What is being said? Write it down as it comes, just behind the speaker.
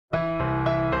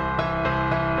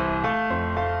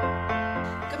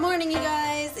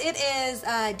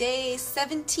day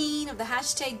 17 of the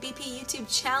hashtag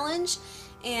bpyoutubechallenge,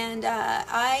 and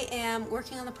I am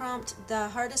working on the prompt, the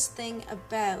hardest thing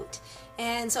about.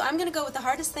 And so I'm going to go with the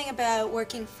hardest thing about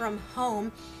working from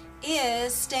home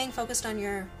is staying focused on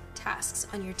your tasks,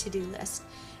 on your to-do list.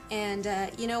 And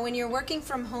you know, when you're working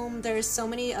from home, there's so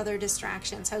many other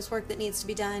distractions, housework that needs to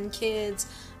be done, kids,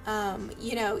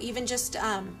 you know, even just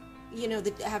you know,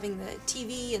 having the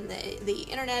TV and the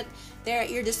internet there at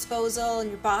your disposal, and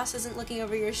your boss isn't looking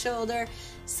over your shoulder.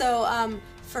 So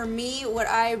for me, what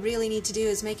I really need to do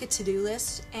is make a to-do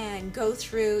list and go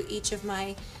through each of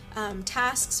my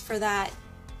tasks for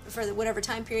whatever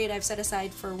time period I've set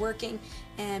aside for working,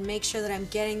 and make sure that I'm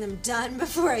getting them done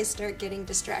before I start getting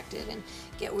distracted and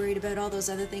get worried about all those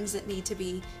other things that need to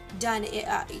be done,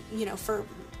 you know, for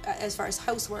as far as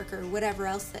housework or whatever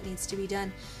else that needs to be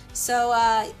done. So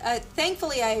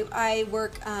thankfully I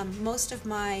work most of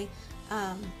my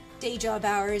day job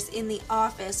hours in the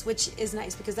office, which is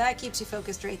nice because that keeps you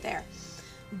focused right there.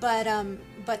 But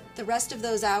the rest of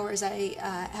those hours I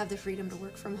have the freedom to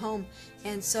work from home.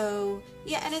 And so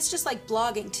yeah, and it's just like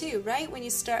blogging too, right? When you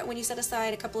set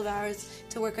aside a couple of hours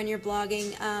to work on your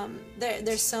blogging,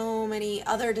 there's so many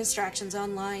other distractions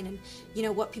online, and you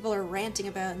know what people are ranting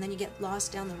about, and then you get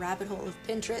lost down the rabbit hole of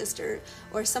Pinterest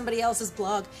or somebody else's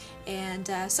blog. And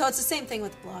so it's the same thing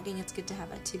with blogging. It's good to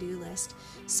have a to-do list.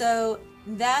 So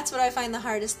that's what I find the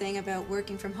hardest thing about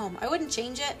working from home. I wouldn't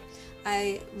change it.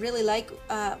 I really like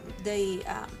the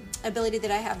ability that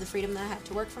I have, the freedom that I have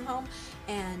to work from home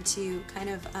and to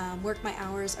kind of work my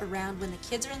hours around when the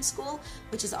kids are in school,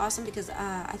 which is awesome because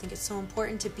I think it's so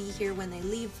important to be here when they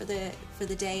leave for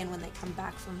the day and when they come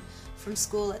back from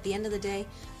school at the end of the day.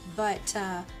 But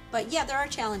yeah, there are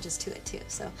challenges to it too.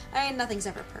 So I mean, nothing's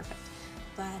ever perfect,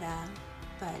 but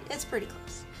it's pretty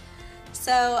close.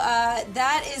 So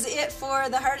that is it for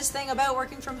the hardest thing about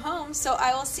working from home. So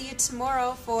I will see you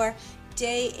tomorrow for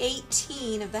day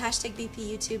 18 of the hashtag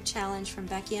bpyoutubechallenge from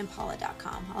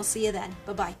BeckyandPaula.com. I'll see you then.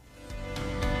 Bye-bye.